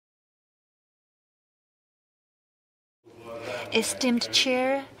Esteemed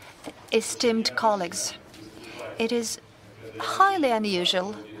Chair, esteemed colleagues, it is highly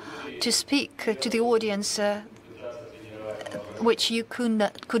unusual to speak to the audience which you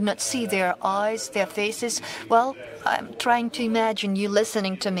could not see their eyes, their faces. Well, I'm trying to imagine you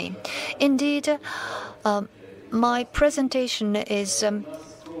listening to me. Indeed, my presentation is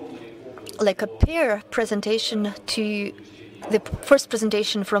like a peer presentation to the first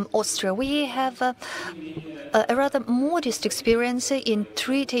presentation from Austria. We have a rather modest experience in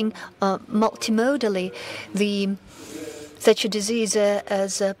treating multimodally such a disease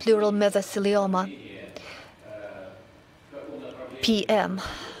as pleural mesothelioma, PM.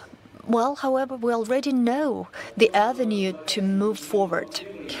 Well, however, we already know the avenue to move forward.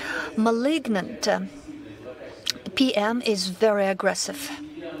 Malignant PM is very aggressive,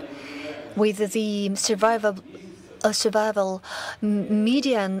 with the survival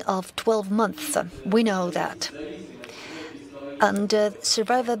median of 12 months. We know that. And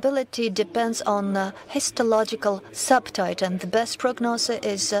survivability depends on histological subtype, and the best prognosis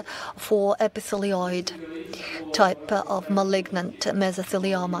is for epithelioid type of malignant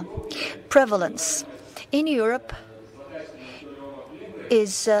mesothelioma. Prevalence in Europe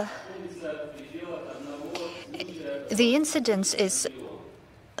is the incidence is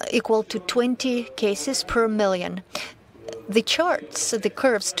equal to 20 cases per million. The charts, the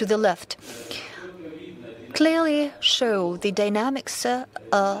curves to the left, clearly show the dynamics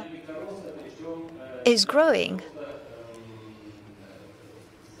is growing.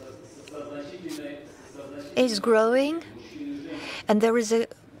 And there is a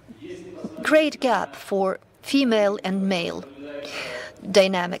great gap for female and male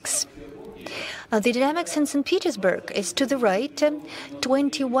dynamics. The dynamics in St. Petersburg is to the right,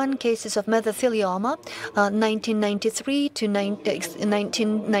 21 cases of mesothelioma, 1993 to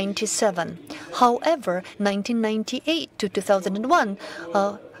 1997. However, 1998 to 2001,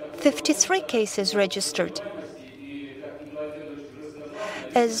 53 cases registered.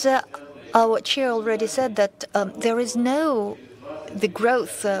 As our chair already said, that there is no the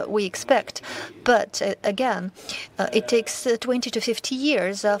growth we expect, but again, it takes 20 to 50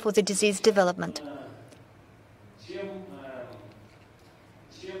 years for the disease development.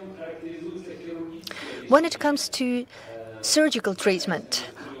 When it comes to surgical treatment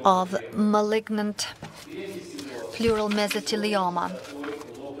of malignant pleural mesothelioma,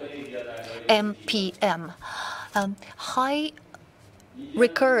 MPM, high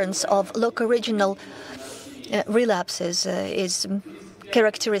recurrence of locoregional relapses is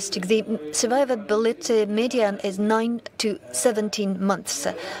characteristic. The survivability median is 9 to 17 months.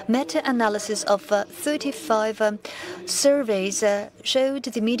 Meta-analysis of 35 surveys showed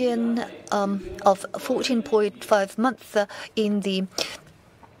the median of 14.5 months in the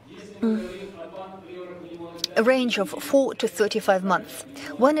range of 4 to 35 months.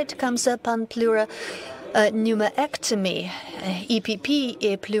 When it comes upon pleural pneumoectomy, EPP,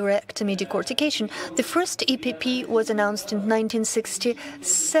 pleurectomy decortication, the first EPP was announced in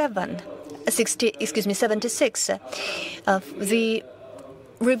 1976.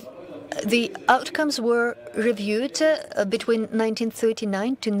 The outcomes were reviewed between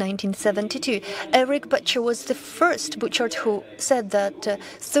 1939 to 1972. Eric Butcher was the first Butcher who said that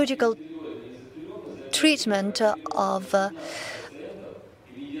surgical treatment of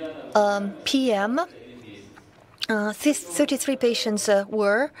PM, 33 patients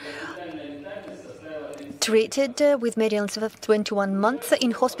were treated with median of 21 months.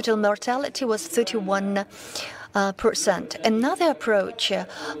 In hospital mortality was 31%. Another approach,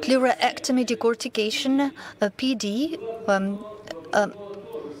 pleurectomy decortication, PD,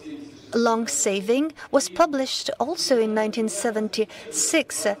 long saving, was published also in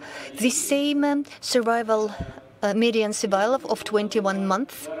 1976. The same survival, median survival of 21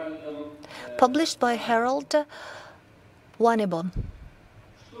 months, published by Harold Wanebo.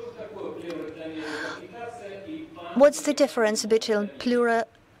 What's the difference between pleurectomy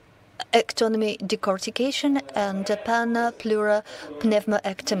decortication and pan-pleural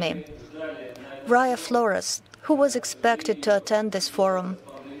pneumoectomy? Raya Flores, who was expected to attend this forum,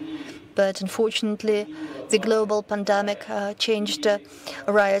 but unfortunately the global pandemic changed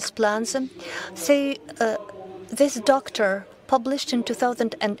Raya's plans. This doctor published in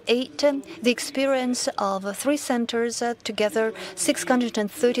 2008 the experience of 3 centers, together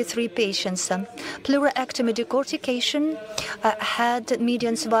 633 patients. Pleurectomy decortication had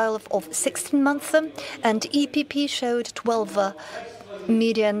median survival of 16 months, and EPP showed 12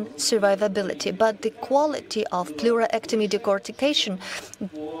 median survivability. But the quality of pleurectomy decortication,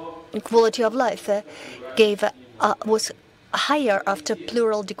 quality of life, was higher after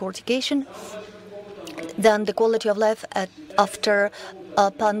pleural decortication than the quality of life after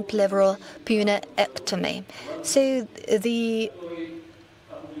pan-pleural punectomy. So the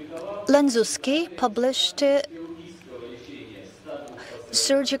Lenzuski published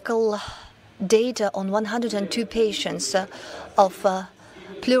surgical data on 102 patients of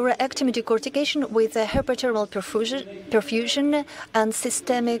pleurectomy decortication with hyperthermal perfusion and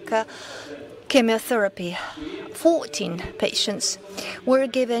systemic chemotherapy. 14 patients were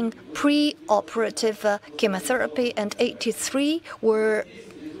given pre-operative chemotherapy and 83 were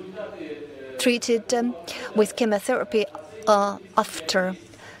treated with chemotherapy after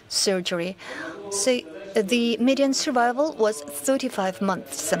surgery. So the median survival was 35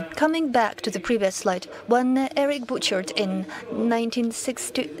 months. Coming back to the previous slide, when Eric Butchert in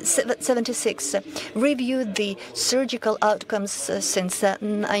 1976 reviewed the surgical outcomes since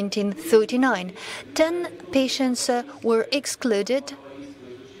 1939, 10 patients were excluded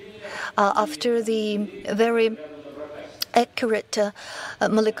after the very accurate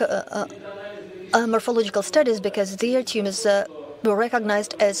morphological studies because their tumors were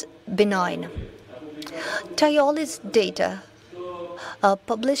recognized as benign. Taioli's data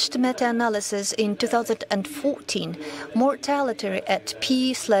published meta-analysis in 2014. Mortality at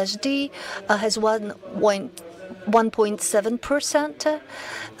P/D has 1.7%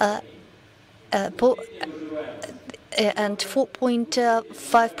 and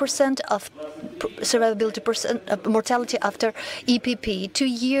 4.5% of survivability mortality after EPP.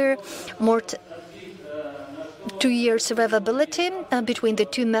 Two-year survivability between the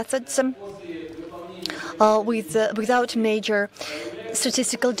two methods without major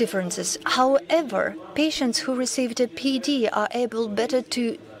statistical differences. However, patients who received a PD are able better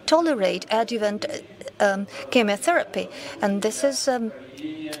to tolerate adjuvant chemotherapy, and this is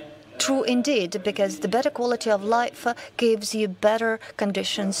true indeed because the better quality of life gives you better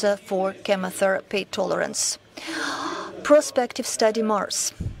conditions for chemotherapy tolerance. Prospective study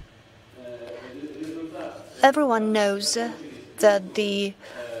Mars. Everyone knows that the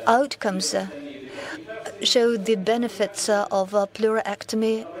outcomes show the benefits of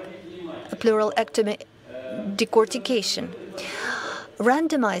pleurectomy decortication.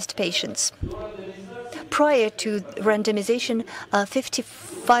 Randomized patients. Prior to randomization,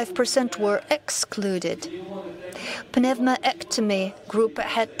 55% were excluded. Pneumoectomy group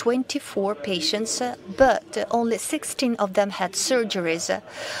had 24 patients, but only 16 of them had surgeries.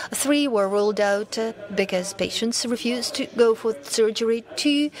 3 were ruled out because patients refused to go for surgery.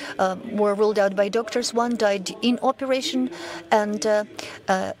 2 were ruled out by doctors. 1 died in operation, and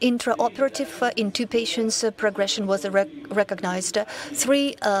intraoperative in 2 patients progression was recognized.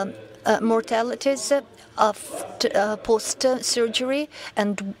 3 mortalities post-surgery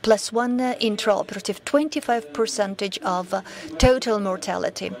and plus 1 intraoperative, 25% of total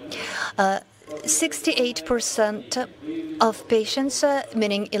mortality. 68% of patients,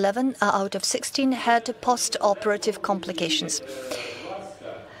 meaning 11 out of 16, had post-operative complications.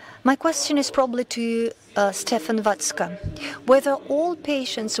 My question is probably to Stefan Vatska. Whether all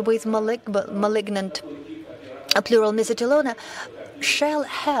patients with malignant pleural mesothelioma shall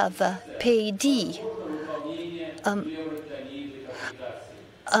have PD.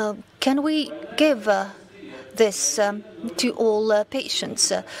 Can we give this to all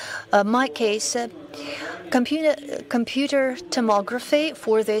patients? My case, computer tomography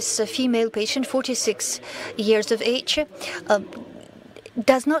for this female patient, 46 years of age,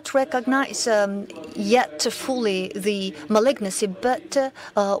 does not recognize yet fully the malignancy, but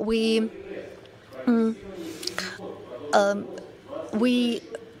we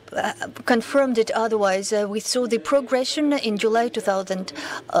confirmed it otherwise. We saw the progression in July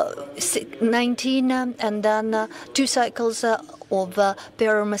 2019, and then 2 cycles of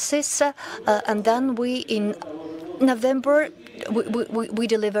paramesis, and then in November we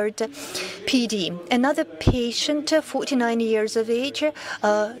delivered PD. Another patient, 49 years of age,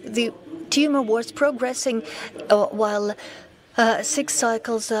 the tumor was progressing while 6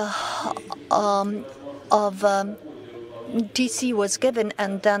 cycles of DC was given,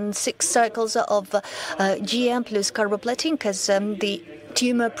 and then 6 cycles of GM plus carboplatin because the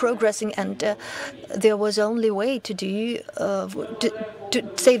tumor progressing, and there was only way to do to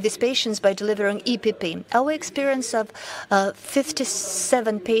save these patients by delivering EPP. Our experience of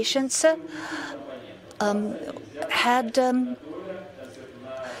 57 patients had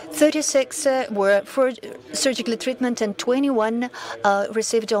 36 were for surgical treatment and 21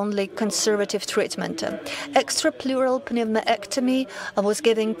 received only conservative treatment. Extrapleural pneumoectomy was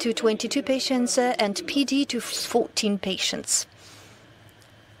given to 22 patients and PD to 14 patients.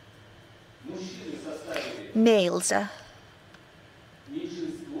 Males.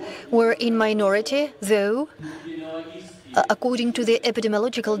 were in minority, though, according to the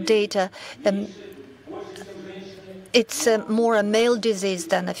epidemiological data, it's more a male disease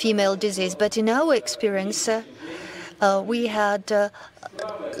than a female disease. But in our experience, we had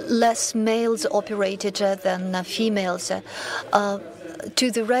less males operated than females.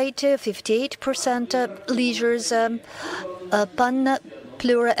 To the right, 58% lesions.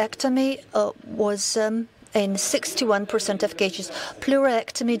 Pan-pleurectomy was in 61% of cases.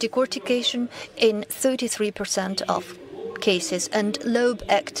 Pleurectomy decortication in 33% of cases, and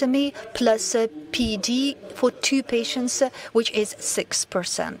lobectomy plus PD for 2 patients, which is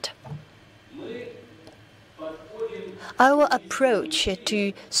 6%. Our approach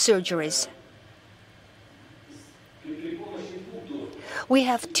to surgeries. We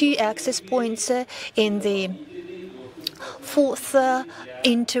have 2 access points in the 4th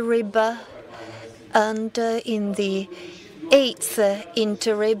interrib and in the 8th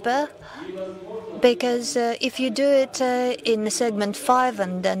interrib, because if you do it in segment 5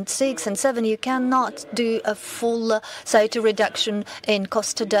 and then 6 and 7, you cannot do a full cytoreduction in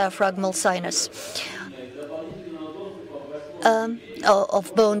costodiaphragmal sinus.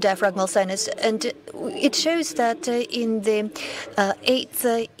 Of bone diaphragmal sinus, and it shows that in the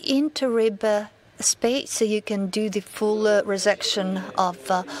 8th interrib space you can do the full resection of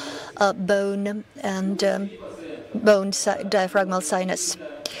bone and bone diaphragmal sinus.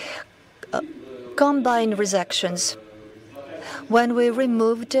 Combined resections. When we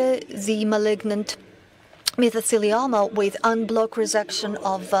removed the malignant mesothelioma with unblocked resection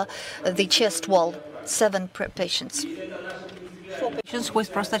of the chest wall, 7 patients. 4 patients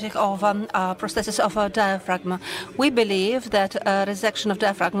with prosthesis of diaphragm. We believe that resection of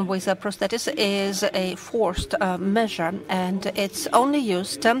diaphragm with a prosthesis is a forced measure, and it's only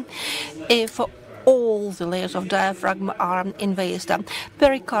used if all the layers of diaphragm are invased.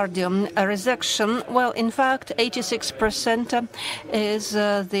 Pericardium resection, well, in fact, 86% is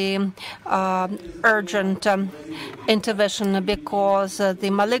the urgent intervention, because the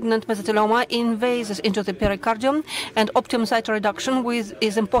malignant mesothelioma invases into the pericardium, and optimum cytoreduction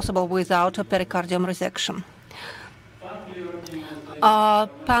is impossible without a pericardium resection.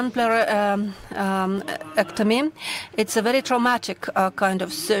 Pan-pleurectomy, it's a very traumatic kind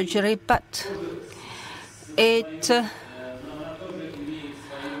of surgery, but it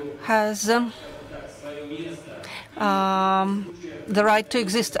has the right to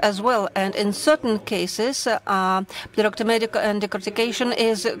exist as well, and in certain cases pleurectomy and decortication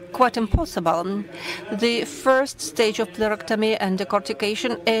is quite impossible. The first stage of pleurectomy and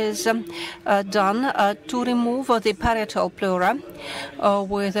decortication is done to remove the parietal pleura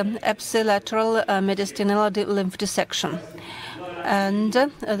with ipsilateral mediastinal lymph dissection, and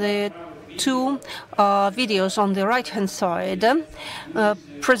the 2 videos on the right-hand side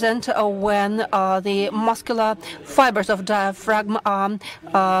present when the muscular fibers of diaphragm are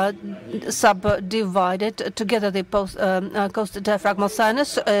subdivided together. The costodiaphragmal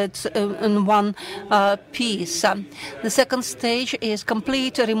sinus, it's in one piece. The second stage is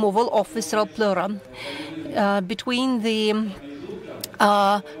complete removal of visceral pleura. Between the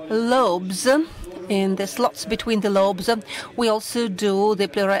lobes, in the slots between the lobes, we also do the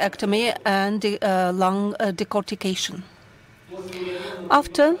pleurectomy and the lung decortication.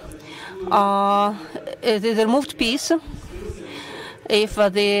 After the removed piece, if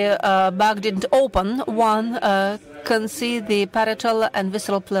the bag didn't open, one can see the parietal and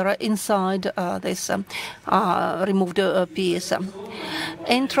visceral pleura inside this removed piece.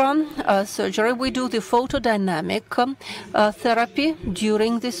 Intra-surgery, we do the photodynamic therapy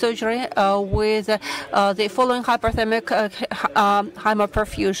during the surgery with the following hyperthermic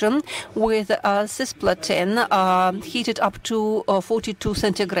hyperperfusion with cisplatin heated up to 42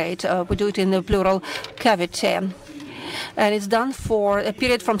 centigrade. We do it in the pleural cavity, and it's done for a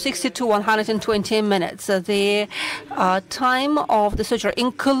period from 60 to 120 minutes. The time of the surgery,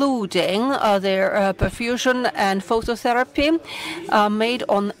 including the perfusion and phototherapy, made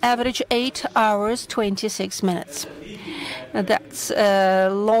on average 8 hours 26 minutes. That's a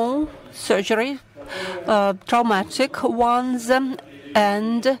long surgery, traumatic ones,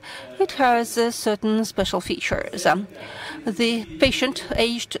 and it has certain special features. The patient,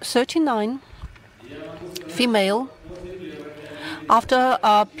 aged 39, female, after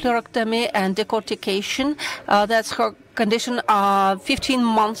pleurectomy and decortication, that's her condition 15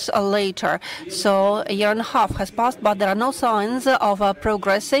 months later. So a year and a half has passed, but there are no signs of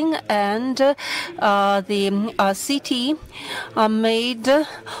progressing, and the CT made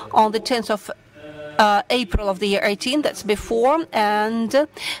on the 10th of April of the year 18, that's before, and to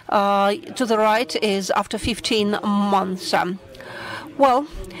the right is after 15 months. Well,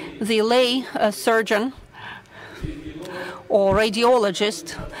 The lay surgeon or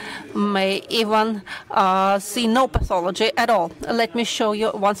radiologist may even see no pathology at all. Let me show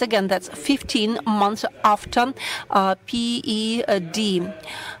you once again. That's 15 months after PED.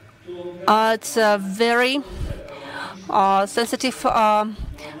 It's a very sensitive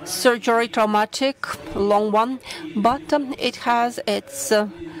surgery, traumatic, long one, but it has its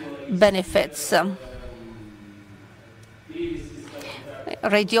benefits,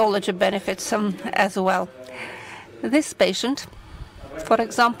 radiology benefits as well. This patient, for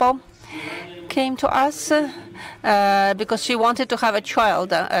example, came to us because she wanted to have a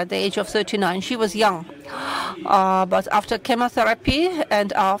child at the age of 39. She was young. But after chemotherapy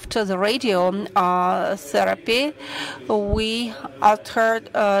and after the radiotherapy, we asked her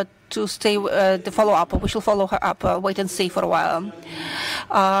to stay to follow up. We shall follow her up, wait and see for a while.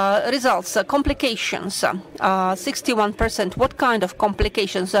 Results, complications, 61%. What kind of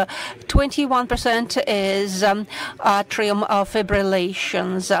complications? 21% is atrium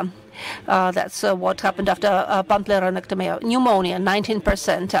fibrillations. That's what happened after pleuronectomy. Pneumonia,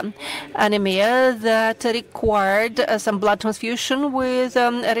 19%. Anemia that required some blood transfusion with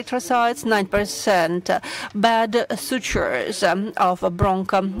erythrocytes, 9%. Bad sutures of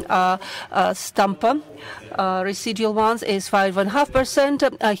bronchostump. Residual ones is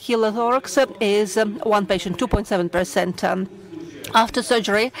 5.5%. Helothorax is one patient, 2.7%. After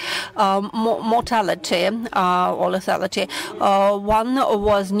surgery, mortality or lethality. One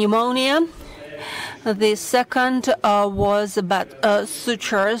was pneumonia. The second was bad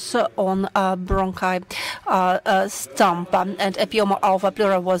sutures on bronchi stump, and epioma of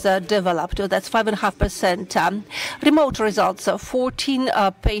pleural was developed. That's 5.5%. Remote results, 14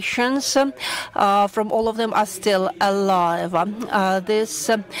 patients from all of them are still alive.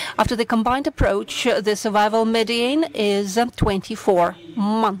 After the combined approach, the survival median is 24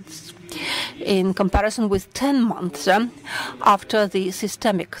 months in comparison with 10 months after the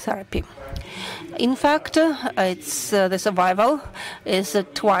systemic therapy. In fact, the survival is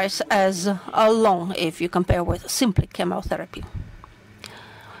twice as long if you compare with simply chemotherapy.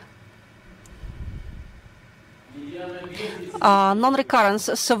 Non-recurrence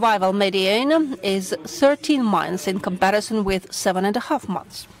survival median is 13 months in comparison with 7.5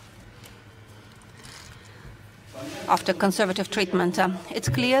 months. After conservative treatment, it's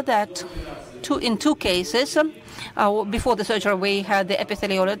clear that in two cases, before the surgery we had the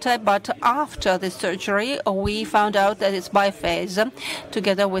epithelial type, but after the surgery we found out that it's biphase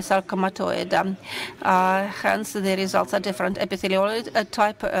together with sarcomatoid. Hence the results are different. Epithelial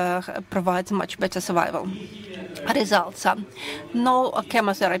type provides much better survival. Results: no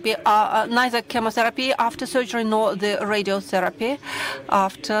chemotherapy, neither chemotherapy after surgery nor the radiotherapy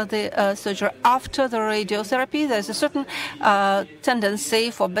after the surgery. After the radiotherapy, there's a certain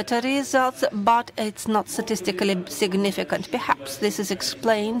tendency for better results, but it's not statistically significant. Perhaps this is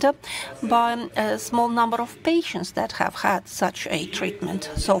explained by a small number of patients that have had such a treatment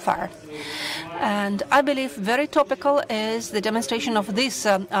so far. And I believe very topical is the demonstration of this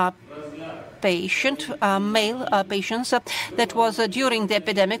patient, male patients, that was during the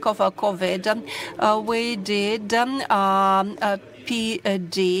epidemic of COVID. We did PED,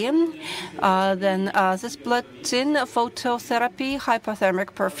 then cisplatin, phototherapy,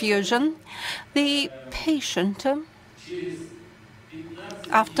 hypothermic perfusion. The patient,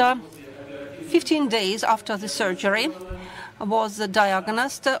 after 15 days after the surgery, was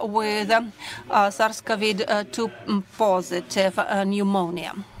diagnosed with SARS-CoV-2 positive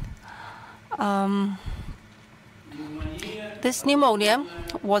pneumonia. This pneumonia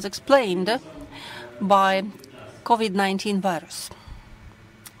was explained by COVID-19 virus.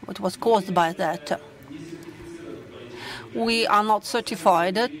 What was caused by that? We are not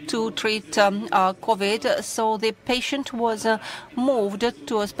certified to treat COVID, so the patient was moved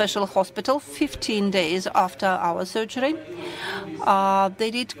to a special hospital 15 days after our surgery.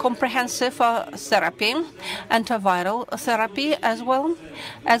 They did comprehensive therapy, antiviral therapy as well.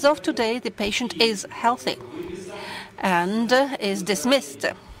 As of today, the patient is healthy and is dismissed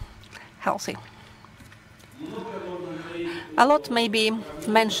healthy. A lot may be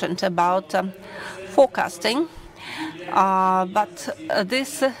mentioned about forecasting. But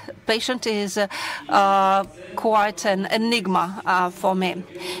this patient is quite an enigma for me.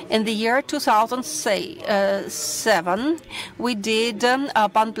 In the year 2007, we did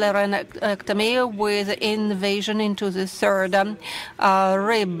panpleuronectomy with invasion into the third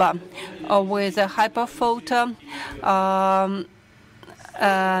rib with a hypophoto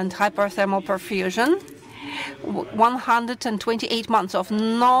and hyperthermal perfusion. 128 months of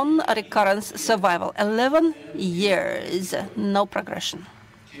non-recurrence survival, 11 years, no progression.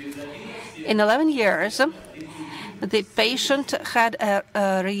 In 11 years, the patient had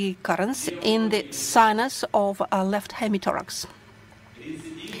a recurrence in the sinus of a left hemithorax.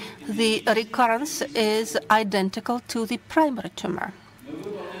 The recurrence is identical to the primary tumor.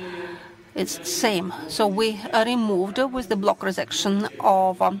 It's same. So we removed with the block resection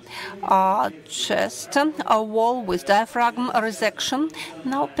of chest, a wall with diaphragm resection.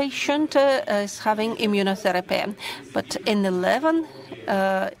 Now patient is having immunotherapy. But in 11,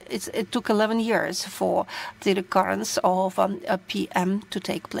 it took 11 years for the recurrence of a PM to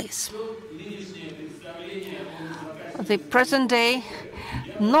take place. The present-day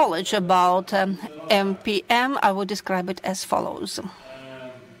knowledge about MPM, I would describe it as follows.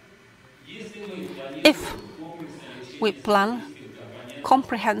 If we plan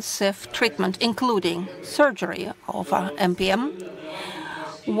comprehensive treatment, including surgery of MPM,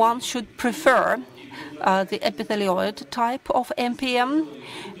 one should prefer the epithelioid type of MPM,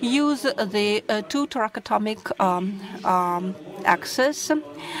 use the two thoracotomic axis.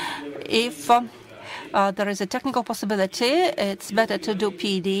 If there is a technical possibility, it's better to do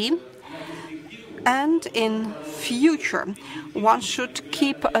PD. And in future, one should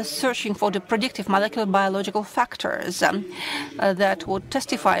keep searching for the predictive molecular biological factors that would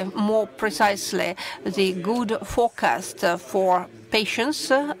testify more precisely the good forecast for patients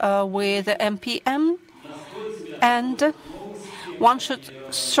with MPM. And one should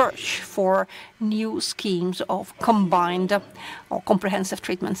search for new schemes of combined or comprehensive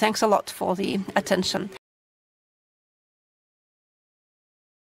treatment. Thanks a lot for the attention.